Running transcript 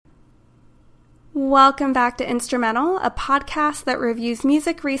Welcome back to Instrumental, a podcast that reviews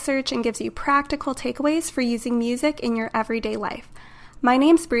music research and gives you practical takeaways for using music in your everyday life. My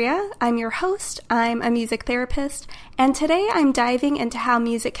name's Bria, I'm your host, I'm a music therapist, and today I'm diving into how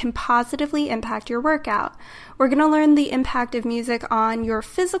music can positively impact your workout. We're going to learn the impact of music on your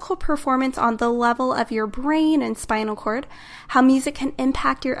physical performance on the level of your brain and spinal cord, how music can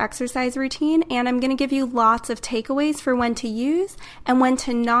impact your exercise routine, and I'm going to give you lots of takeaways for when to use and when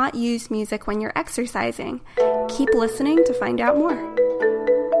to not use music when you're exercising. Keep listening to find out more.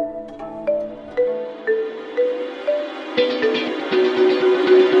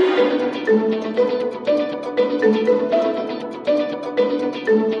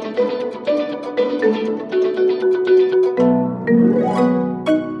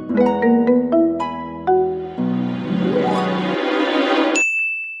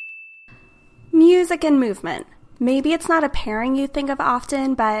 Music and movement. Maybe it's not a pairing you think of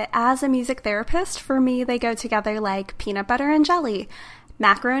often, but as a music therapist, for me, they go together like peanut butter and jelly,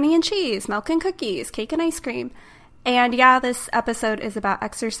 macaroni and cheese, milk and cookies, cake and ice cream. And yeah, this episode is about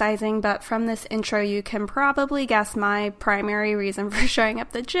exercising, but from this intro, you can probably guess my primary reason for showing up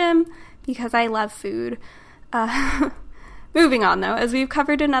at the gym, because I love food. Moving on though, as we've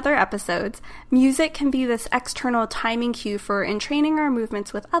covered in other episodes, music can be this external timing cue for entraining our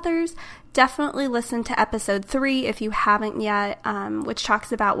movements with others. Definitely listen to episode 3 if you haven't yet, which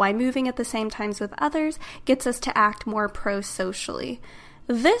talks about why moving at the same times with others gets us to act more pro-socially.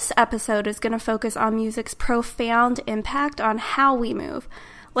 This episode is going to focus on music's profound impact on how we move,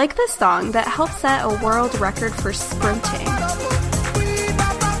 like this song that helped set a world record for sprinting.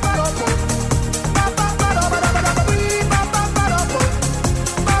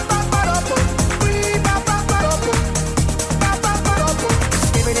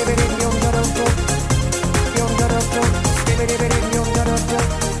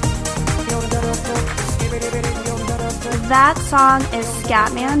 That song is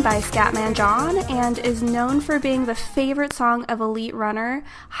Scatman by Scatman John and is known for being the favorite song of elite runner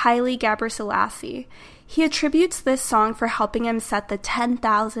Haile Gebrselassie. He attributes this song for helping him set the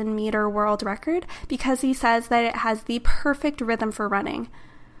 10,000 meter world record because he says that it has the perfect rhythm for running.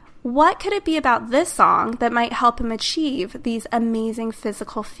 What could it be about this song that might help him achieve these amazing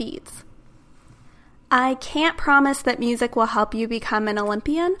physical feats? I can't promise that music will help you become an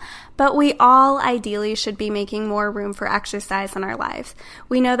Olympian, but we all ideally should be making more room for exercise in our lives.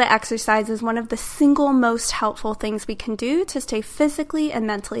 We know that exercise is one of the single most helpful things we can do to stay physically and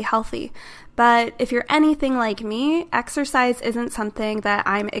mentally healthy. But if you're anything like me, exercise isn't something that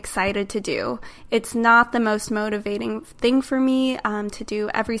I'm excited to do. It's not the most motivating thing for me to do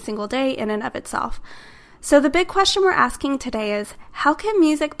every single day in and of itself. So the big question we're asking today is, how can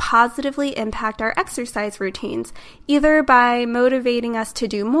music positively impact our exercise routines, either by motivating us to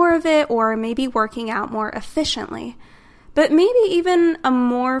do more of it or maybe working out more efficiently? But maybe even a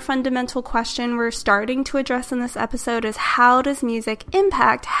more fundamental question we're starting to address in this episode is, how does music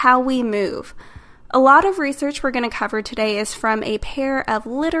impact how we move? A lot of research we're going to cover today is from a pair of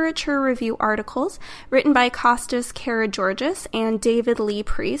literature review articles written by Kostas Karageorgis and David Lee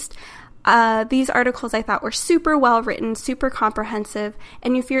Priest. These articles I thought were super well written, super comprehensive,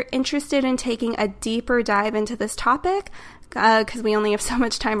 and if you're interested in taking a deeper dive into this topic, because we only have so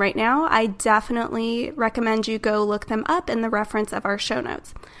much time right now, I definitely recommend you go look them up in the reference of our show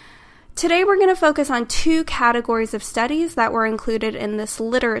notes. Today we're going to focus on 2 categories of studies that were included in this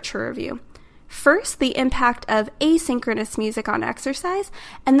literature review. First, the impact of asynchronous music on exercise,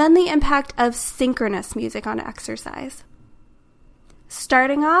 and then the impact of synchronous music on exercise.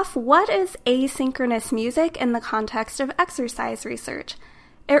 Starting off, what is asynchronous music in the context of exercise research?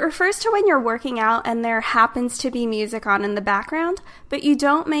 It refers to when you're working out and there happens to be music on in the background, but you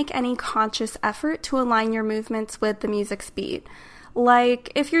don't make any conscious effort to align your movements with the music's beat. Like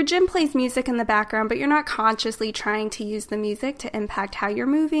if your gym plays music in the background, but you're not consciously trying to use the music to impact how you're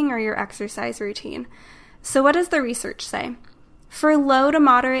moving or your exercise routine. So what does the research say? For low to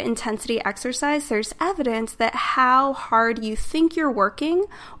moderate intensity exercise, there's evidence that how hard you think you're working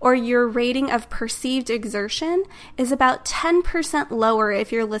or your rating of perceived exertion is about 10% lower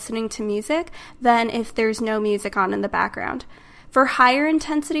if you're listening to music than if there's no music on in the background. For higher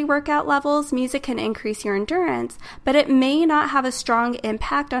intensity workout levels, music can increase your endurance, but it may not have a strong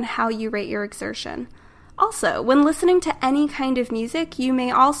impact on how you rate your exertion. Also, when listening to any kind of music, you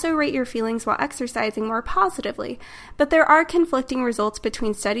may also rate your feelings while exercising more positively, but there are conflicting results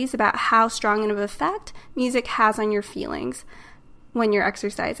between studies about how strong of an effect music has on your feelings when you're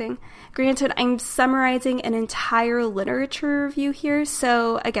exercising. Granted, I'm summarizing an entire literature review here,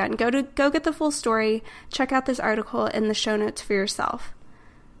 so again, go get the full story, check out this article in the show notes for yourself.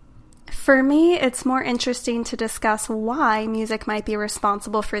 For me, it's more interesting to discuss why music might be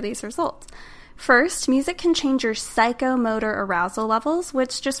responsible for these results. First, music can change your psychomotor arousal levels,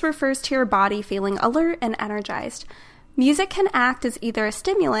 which just refers to your body feeling alert and energized. Music can act as either a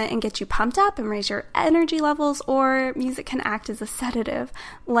stimulant and get you pumped up and raise your energy levels, or music can act as a sedative,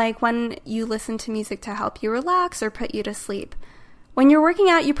 like when you listen to music to help you relax or put you to sleep. When you're working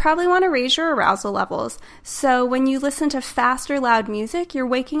out, you probably want to raise your arousal levels. So when you listen to fast or loud music, you're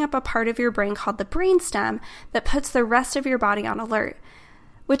waking up a part of your brain called the brainstem that puts the rest of your body on alert.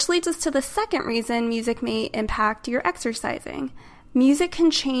 Which leads us to the second reason music may impact your exercising. Music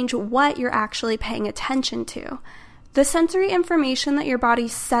can change what you're actually paying attention to. The sensory information that your body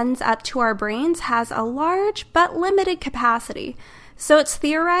sends up to our brains has a large but limited capacity. So it's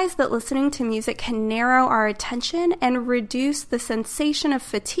theorized that listening to music can narrow our attention and reduce the sensation of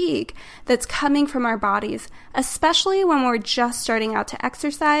fatigue that's coming from our bodies, especially when we're just starting out to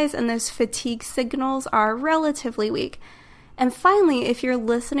exercise and those fatigue signals are relatively weak. And finally, if you're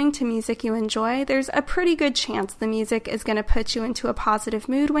listening to music you enjoy, there's a pretty good chance the music is going to put you into a positive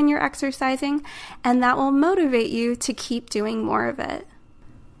mood when you're exercising, and that will motivate you to keep doing more of it.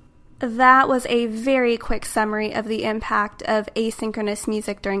 That was a very quick summary of the impact of asynchronous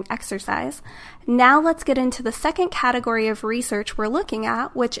music during exercise. Now let's get into the second category of research we're looking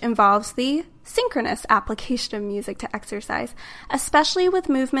at, which involves the synchronous application of music to exercise, especially with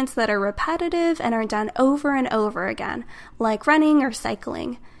movements that are repetitive and are done over and over again, like running or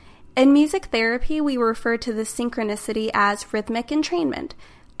cycling. In music therapy, we refer to the synchronicity as rhythmic entrainment.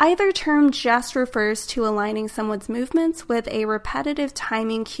 Either term just refers to aligning someone's movements with a repetitive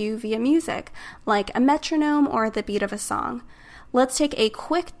timing cue via music, like a metronome or the beat of a song. Let's take a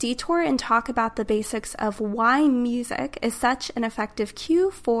quick detour and talk about the basics of why music is such an effective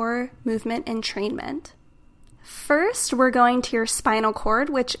cue for movement entrainment. First, we're going to your spinal cord,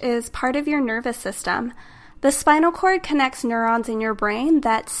 which is part of your nervous system. The spinal cord connects neurons in your brain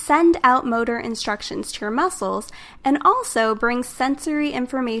that send out motor instructions to your muscles and also brings sensory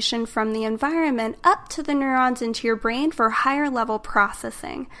information from the environment up to the neurons into your brain for higher level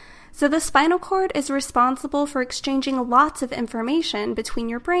processing. So the spinal cord is responsible for exchanging lots of information between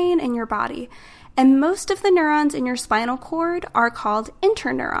your brain and your body. And most of the neurons in your spinal cord are called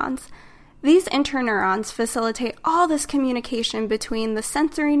interneurons. These interneurons facilitate all this communication between the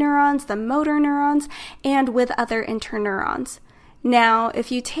sensory neurons, the motor neurons, and with other interneurons. Now,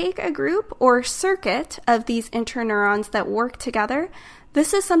 if you take a group or circuit of these interneurons that work together,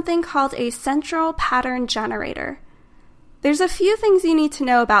 this is something called a central pattern generator. There's a few things you need to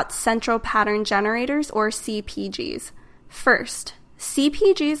know about central pattern generators, or CPGs. First,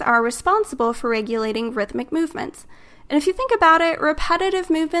 CPGs are responsible for regulating rhythmic movements. And if you think about it, repetitive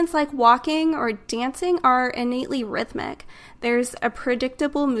movements like walking or dancing are innately rhythmic. There's a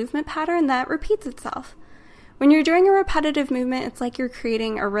predictable movement pattern that repeats itself. When you're doing a repetitive movement, it's like you're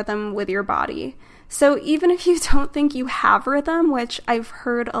creating a rhythm with your body. So even if you don't think you have rhythm, which I've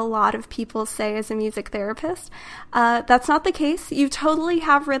heard a lot of people say as a music therapist, that's not the case. You totally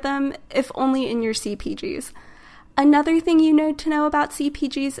have rhythm, if only in your CPGs. Another thing you need to know about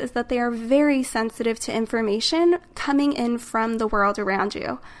CPGs is that they are very sensitive to information coming in from the world around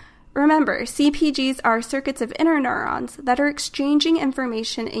you. Remember, CPGs are circuits of interneurons that are exchanging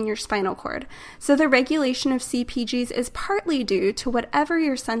information in your spinal cord, so the regulation of CPGs is partly due to whatever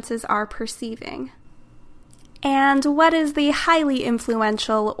your senses are perceiving. And what is the highly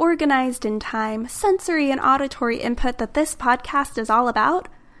influential, organized in time, sensory and auditory input that this podcast is all about?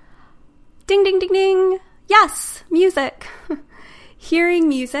 Ding, ding, ding, ding! Yes, music. Hearing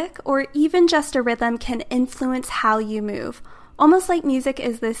music, or even just a rhythm, can influence how you move. Almost like music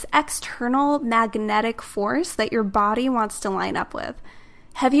is this external magnetic force that your body wants to line up with.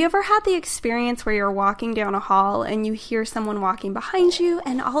 Have you ever had the experience where you're walking down a hall and you hear someone walking behind you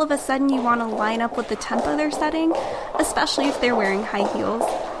and all of a sudden you want to line up with the tempo they're setting, especially if they're wearing high heels?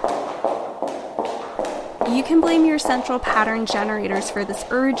 You can blame your central pattern generators for this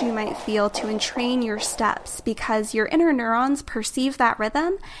urge you might feel to entrain your steps because your inner neurons perceive that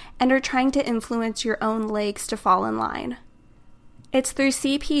rhythm and are trying to influence your own legs to fall in line. It's through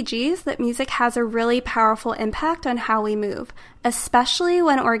CPGs that music has a really powerful impact on how we move, especially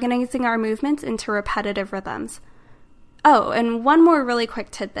when organizing our movements into repetitive rhythms. Oh, and one more really quick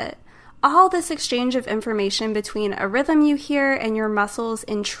tidbit. All this exchange of information between a rhythm you hear and your muscles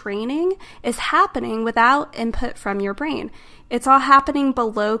in training is happening without input from your brain. It's all happening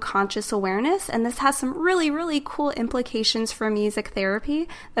below conscious awareness, and this has some really, really cool implications for music therapy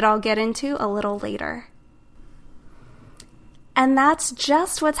that I'll get into a little later. And that's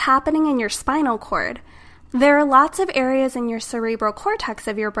just what's happening in your spinal cord. There are lots of areas in your cerebral cortex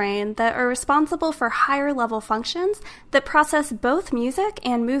of your brain that are responsible for higher level functions that process both music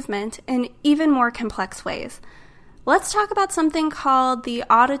and movement in even more complex ways. Let's talk about something called the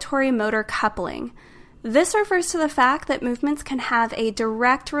auditory motor coupling. This refers to the fact that movements can have a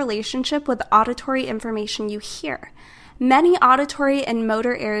direct relationship with auditory information you hear. Many auditory and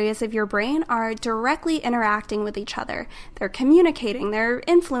motor areas of your brain are directly interacting with each other. They're communicating, they're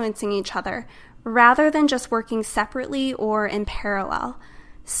influencing each other, rather than just working separately or in parallel.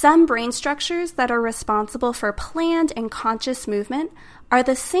 Some brain structures that are responsible for planned and conscious movement are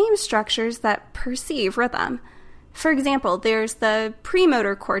the same structures that perceive rhythm. For example, there's the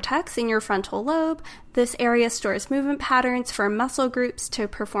premotor cortex in your frontal lobe. This area stores movement patterns for muscle groups to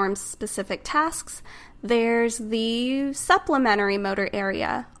perform specific tasks. There's the supplementary motor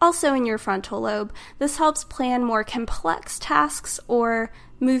area, also in your frontal lobe. This helps plan more complex tasks or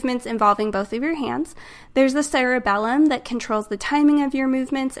movements involving both of your hands. There's the cerebellum that controls the timing of your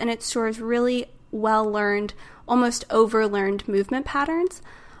movements, and it stores really well-learned, almost over-learned movement patterns.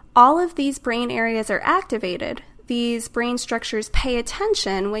 All of these brain areas are activated. These brain structures pay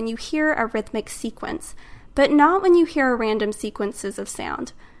attention when you hear a rhythmic sequence, but not when you hear random sequences of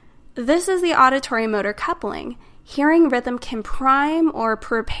sound. This is the auditory motor coupling. Hearing rhythm can prime or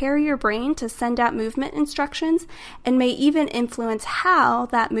prepare your brain to send out movement instructions and may even influence how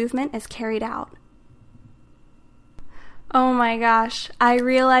that movement is carried out. Oh my gosh, I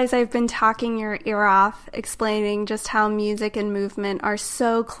realize I've been talking your ear off, explaining just how music and movement are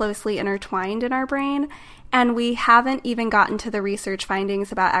so closely intertwined in our brain, and we haven't even gotten to the research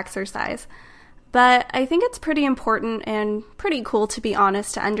findings about exercise. But I think it's pretty important and pretty cool, to be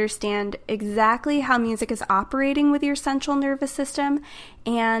honest, to understand exactly how music is operating with your central nervous system,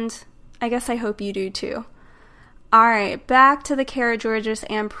 and I guess I hope you do too. Alright, back to the Karageorgis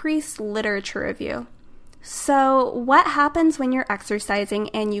and Priest literature review. So, what happens when you're exercising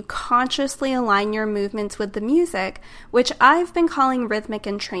and you consciously align your movements with the music, which I've been calling rhythmic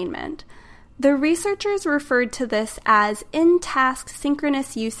entrainment? The researchers referred to this as in-task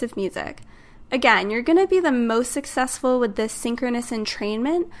synchronous use of music. Again, you're going to be the most successful with this synchronous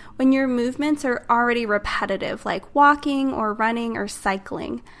entrainment when your movements are already repetitive, like walking or running or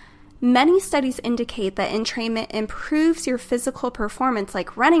cycling. Many studies indicate that entrainment improves your physical performance,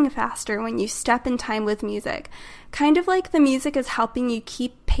 like running faster when you step in time with music, kind of like the music is helping you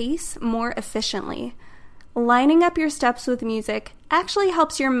keep pace more efficiently. Lining up your steps with music actually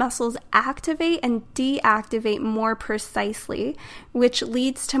helps your muscles activate and deactivate more precisely, which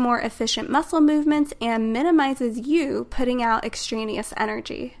leads to more efficient muscle movements and minimizes you putting out extraneous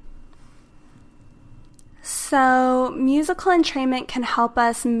energy. So, musical entrainment can help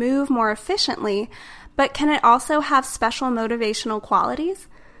us move more efficiently, but can it also have special motivational qualities?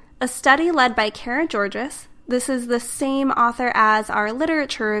 A study led by Karageorgis, this is the same author as our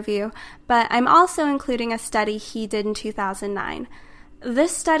literature review, but I'm also including a study he did in 2009.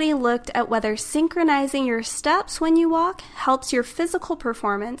 This study looked at whether synchronizing your steps when you walk helps your physical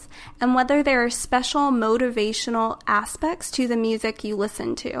performance and whether there are special motivational aspects to the music you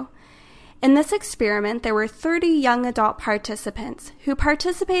listen to. In this experiment, there were 30 young adult participants who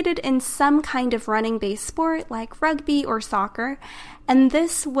participated in some kind of running-based sport like rugby or soccer, and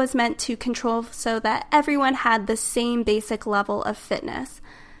this was meant to control so that everyone had the same basic level of fitness.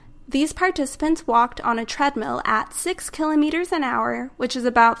 These participants walked on a treadmill at 6 kilometers an hour, which is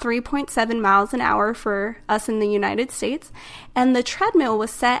about 3.7 miles an hour for us in the United States, and the treadmill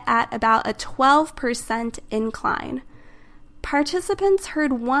was set at about a 12% incline. Participants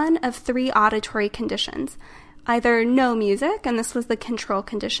heard one of 3 auditory conditions, either no music, and this was the control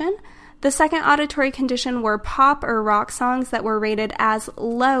condition. The second auditory condition were pop or rock songs that were rated as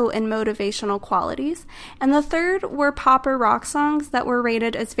low in motivational qualities, and the third were pop or rock songs that were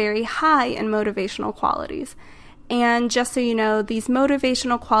rated as very high in motivational qualities. And just so you know, these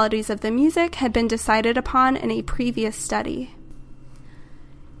motivational qualities of the music had been decided upon in a previous study.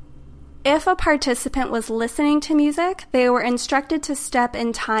 If a participant was listening to music, they were instructed to step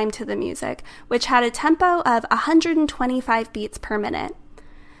in time to the music, which had a tempo of 125 beats per minute.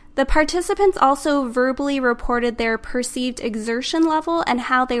 The participants also verbally reported their perceived exertion level and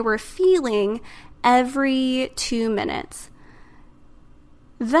how they were feeling every 2 minutes.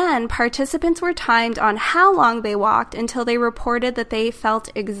 Then, participants were timed on how long they walked until they reported that they felt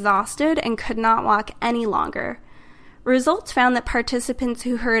exhausted and could not walk any longer. Results found that participants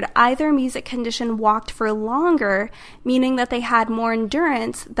who heard either music condition walked for longer, meaning that they had more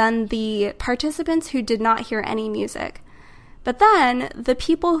endurance than the participants who did not hear any music. But then, the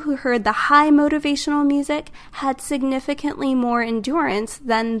people who heard the high motivational music had significantly more endurance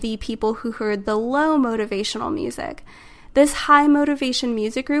than the people who heard the low motivational music. This high motivation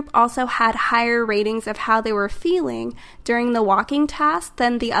music group also had higher ratings of how they were feeling during the walking task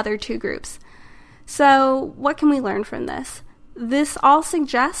than the other two groups. So, what can we learn from this? This all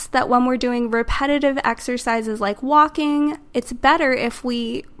suggests that when we're doing repetitive exercises like walking, it's better if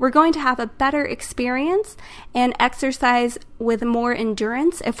we're going to have a better experience and exercise with more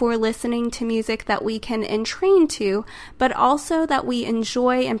endurance if we're listening to music that we can entrain to, but also that we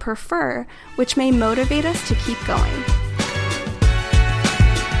enjoy and prefer, which may motivate us to keep going.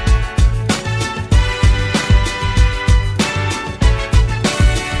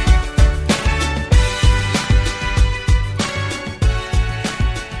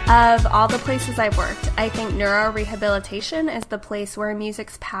 Of all the places I've worked, I think neurorehabilitation is the place where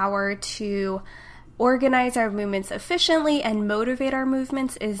music's power to organize our movements efficiently and motivate our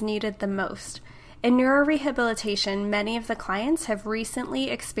movements is needed the most. In neurorehabilitation, many of the clients have recently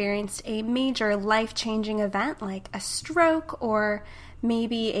experienced a major life-changing event like a stroke or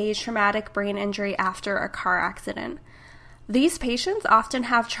maybe a traumatic brain injury after a car accident. These patients often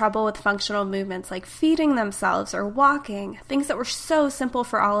have trouble with functional movements like feeding themselves or walking, things that were so simple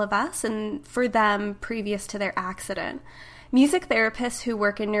for all of us and for them previous to their accident. Music therapists who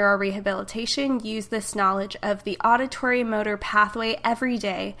work in neurorehabilitation use this knowledge of the auditory motor pathway every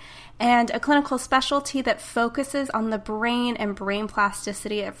day, and a clinical specialty that focuses on the brain and brain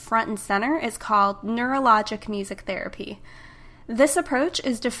plasticity at front and center is called neurologic music therapy. This approach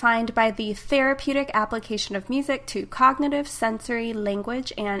is defined by the therapeutic application of music to cognitive, sensory,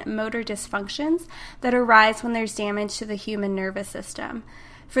 language, and motor dysfunctions that arise when there's damage to the human nervous system.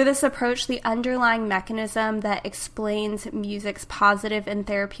 For this approach, the underlying mechanism that explains music's positive and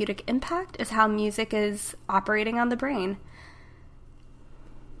therapeutic impact is how music is operating on the brain.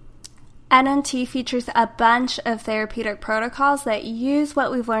 NNT features a bunch of therapeutic protocols that use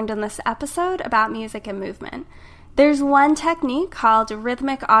what we've learned in this episode about music and movement. There's one technique called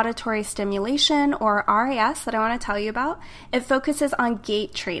rhythmic auditory stimulation, or RAS, that I want to tell you about. It focuses on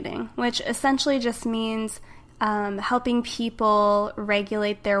gait training, which essentially just means helping people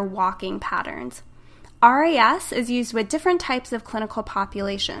regulate their walking patterns. RAS is used with different types of clinical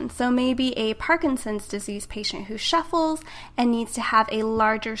populations, so maybe a Parkinson's disease patient who shuffles and needs to have a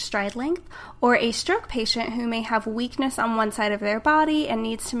larger stride length, or a stroke patient who may have weakness on one side of their body and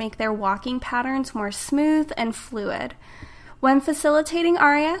needs to make their walking patterns more smooth and fluid. When facilitating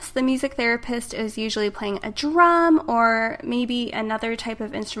RAS, the music therapist is usually playing a drum or maybe another type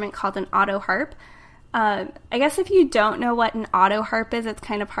of instrument called an auto harp. I guess if you don't know what an auto harp is, it's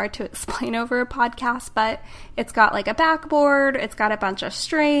kind of hard to explain over a podcast, but it's got like a backboard, it's got a bunch of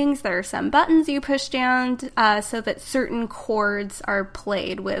strings, there are some buttons you push down so that certain chords are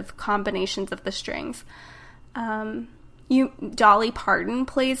played with combinations of the strings. Dolly Parton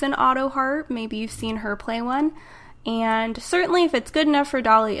plays an auto harp, maybe you've seen her play one, and certainly if it's good enough for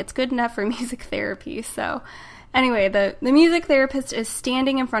Dolly, it's good enough for music therapy, so... Anyway, the music therapist is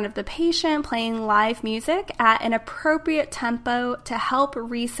standing in front of the patient playing live music at an appropriate tempo to help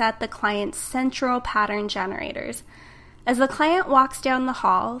reset the client's central pattern generators. As the client walks down the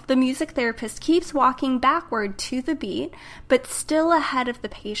hall, the music therapist keeps walking backward to the beat, but still ahead of the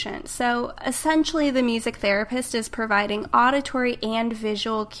patient. So essentially, the music therapist is providing auditory and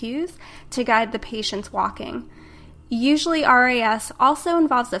visual cues to guide the patient's walking. Usually, RAS also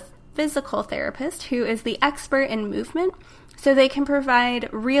involves a physical therapist who is the expert in movement, so they can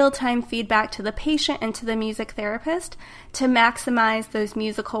provide real-time feedback to the patient and to the music therapist to maximize those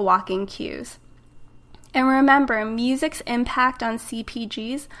musical walking cues. And remember, music's impact on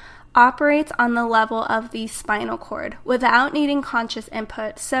CPGs operates on the level of the spinal cord without needing conscious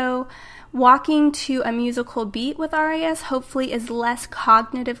input, so walking to a musical beat with RAS hopefully is less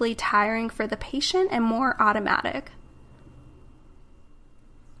cognitively tiring for the patient and more automatic.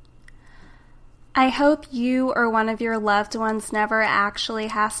 I hope you or one of your loved ones never actually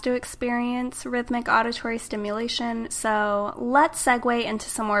has to experience rhythmic auditory stimulation, so let's segue into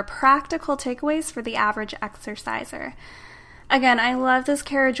some more practical takeaways for the average exerciser. Again, I love this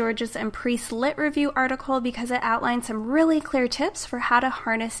Kara Georges and Priest Lit Review article because it outlines some really clear tips for how to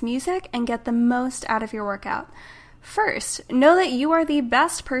harness music and get the most out of your workout. First, know that you are the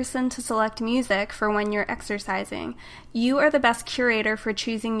best person to select music for when you're exercising. You are the best curator for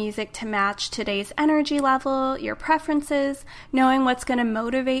choosing music to match today's energy level, your preferences, knowing what's going to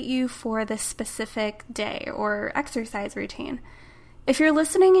motivate you for this specific day or exercise routine. If you're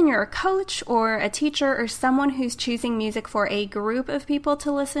listening and you're a coach or a teacher or someone who's choosing music for a group of people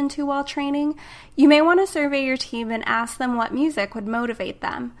to listen to while training, you may want to survey your team and ask them what music would motivate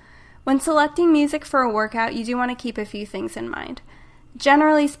them. When selecting music for a workout, you do want to keep a few things in mind.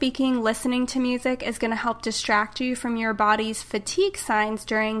 Generally speaking, listening to music is going to help distract you from your body's fatigue signs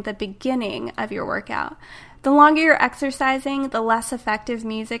during the beginning of your workout. The longer you're exercising, the less effective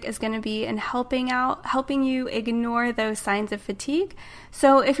music is going to be in helping you ignore those signs of fatigue.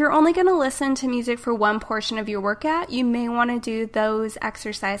 So if you're only going to listen to music for one portion of your workout, you may want to do those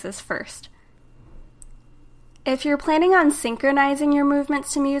exercises first. If you're planning on synchronizing your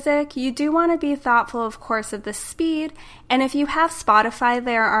movements to music, you do want to be thoughtful, of course, of the speed. And if you have Spotify,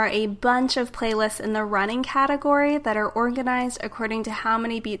 there are a bunch of playlists in the running category that are organized according to how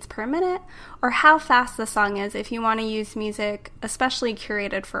many beats per minute or how fast the song is if you want to use music, especially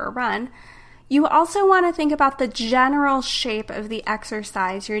curated for a run. You also want to think about the general shape of the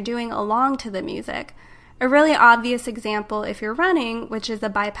exercise you're doing along to the music. A really obvious example if you're running, which is a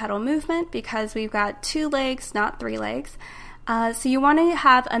bipedal movement because we've got 2 legs, not 3 legs. So you want to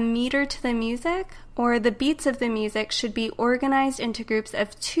have a meter to the music, or the beats of the music should be organized into groups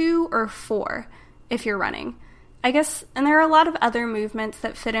of 2 or 4 if you're running. And there are a lot of other movements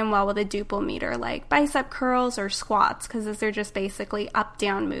that fit in well with a duple meter, like bicep curls or squats, because those are just basically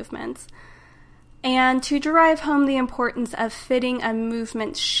up-down movements. And to drive home the importance of fitting a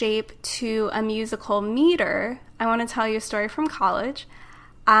movement shape to a musical meter, I want to tell you a story from college.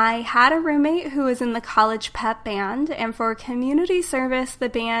 I had a roommate who was in the college pep band, and for community service, the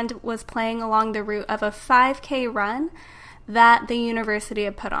band was playing along the route of a 5K run that the university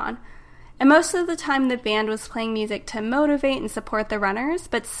had put on. And most of the time, the band was playing music to motivate and support the runners,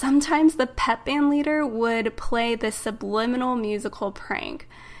 but sometimes the pep band leader would play this subliminal musical prank.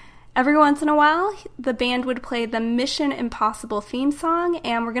 Every once in a while, the band would play the Mission Impossible theme song,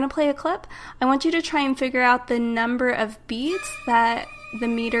 and we're going to play a clip. I want you to try and figure out the number of beats that the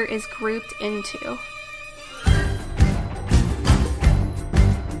meter is grouped into.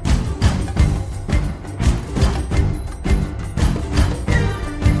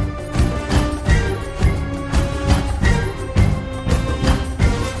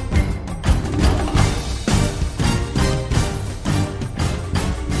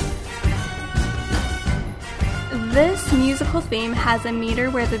 This musical theme has a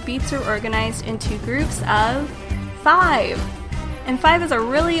meter where the beats are organized into groups of 5. And 5 is a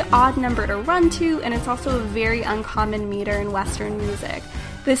really odd number to run to, and it's also a very uncommon meter in Western music.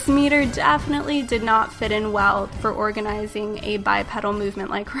 This meter definitely did not fit in well for organizing a bipedal movement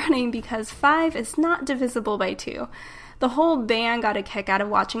like running because 5 is not divisible by 2. The whole band got a kick out of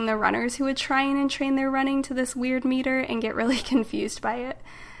watching the runners who would try and train their running to this weird meter and get really confused by it.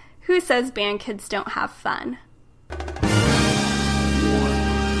 Who says band kids don't have fun?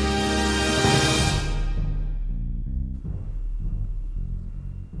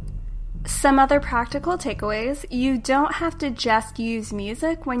 Some other practical takeaways: you don't have to just use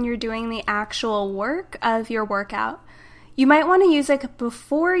music when you're doing the actual work of your workout. You might want to use it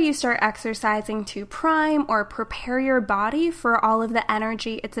before you start exercising to prime or prepare your body for all of the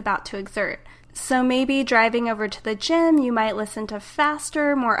energy it's about to exert. So maybe driving over to the gym, you might listen to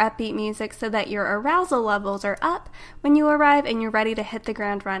faster, more upbeat music so that your arousal levels are up when you arrive and you're ready to hit the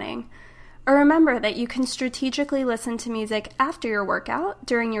ground running. Or remember that you can strategically listen to music after your workout,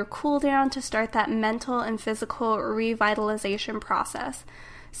 during your cool down, to start that mental and physical revitalization process.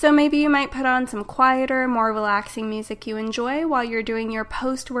 So maybe you might put on some quieter, more relaxing music you enjoy while you're doing your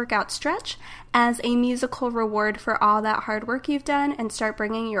post-workout stretch as a musical reward for all that hard work you've done and start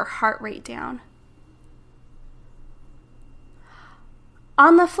bringing your heart rate down.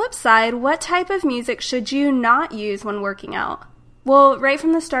 On the flip side, what type of music should you not use when working out? Well, right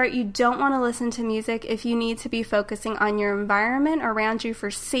from the start, you don't want to listen to music if you need to be focusing on your environment around you for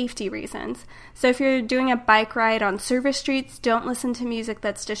safety reasons. So if you're doing a bike ride on service streets, don't listen to music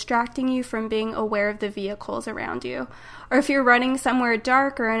that's distracting you from being aware of the vehicles around you. Or if you're running somewhere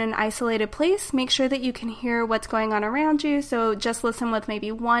dark or in an isolated place, make sure that you can hear what's going on around you, so just listen with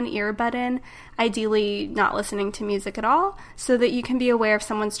maybe one earbud in, ideally not listening to music at all, so that you can be aware if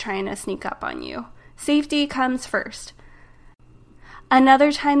someone's trying to sneak up on you. Safety comes first.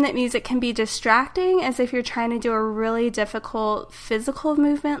 Another time that music can be distracting is if you're trying to do a really difficult physical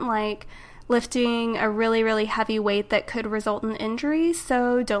movement, like lifting a really, really heavy weight that could result in injury,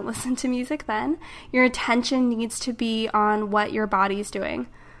 so don't listen to music then. Your attention needs to be on what your body's doing.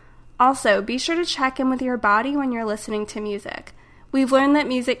 Also, be sure to check in with your body when you're listening to music. We've learned that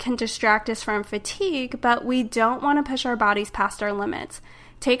music can distract us from fatigue, but we don't want to push our bodies past our limits.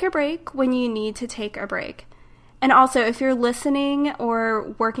 Take a break when you need to take a break. And also, if you're listening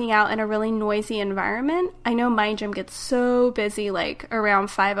or working out in a really noisy environment, I know my gym gets so busy like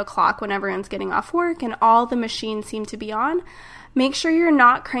around 5 o'clock when everyone's getting off work and all the machines seem to be on. Make sure you're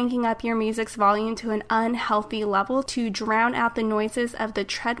not cranking up your music's volume to an unhealthy level to drown out the noises of the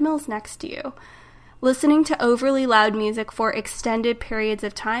treadmills next to you. Listening to overly loud music for extended periods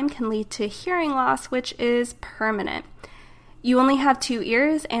of time can lead to hearing loss, which is permanent. You only have 2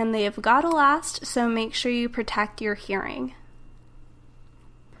 ears and they've got to last, so make sure you protect your hearing.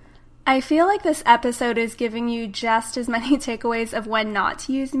 I feel like this episode is giving you just as many takeaways of when not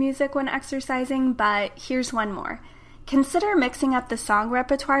to use music when exercising, but here's one more. Consider mixing up the song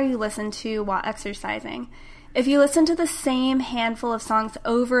repertoire you listen to while exercising. If you listen to the same handful of songs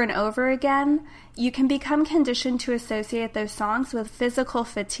over and over again, you can become conditioned to associate those songs with physical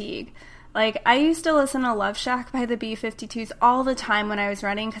fatigue. Like, I used to listen to Love Shack by the B-52s all the time when I was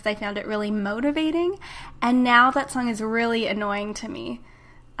running because I found it really motivating, and now that song is really annoying to me.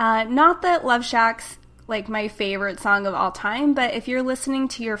 Not that Love Shack's like my favorite song of all time, but if you're listening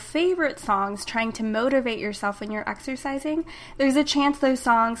to your favorite songs trying to motivate yourself when you're exercising, there's a chance those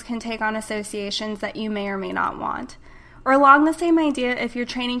songs can take on associations that you may or may not want. Or along the same idea, if you're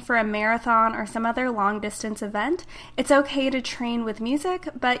training for a marathon or some other long-distance event, it's okay to train with music,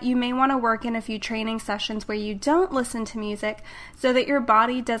 but you may want to work in a few training sessions where you don't listen to music so that your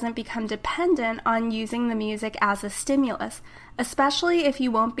body doesn't become dependent on using the music as a stimulus, especially if you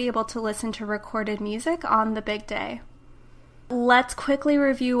won't be able to listen to recorded music on the big day. Let's quickly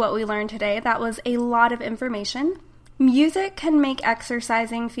review what we learned today. That was a lot of information. Music can make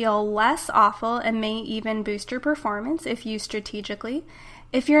exercising feel less awful and may even boost your performance if used strategically.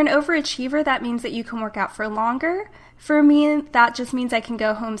 If you're an overachiever, that means that you can work out for longer. For me, that just means I can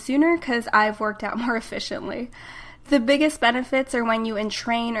go home sooner because I've worked out more efficiently. The biggest benefits are when you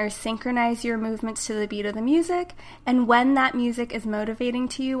entrain or synchronize your movements to the beat of the music, and when that music is motivating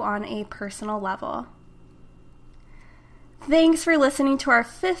to you on a personal level. Thanks for listening to our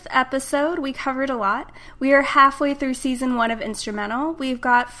 5th episode. We covered a lot. We are halfway through season 1 of Instrumental. We've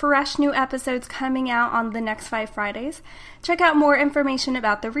got fresh new episodes coming out on the next 5 Fridays. Check out more information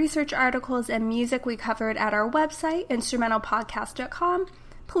about the research articles and music we covered at our website, instrumentalpodcast.com.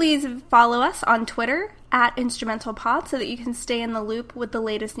 Please follow us on Twitter @InstrumentalPod so that you can stay in the loop with the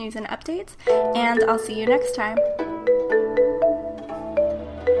latest news and updates. And I'll see you next time.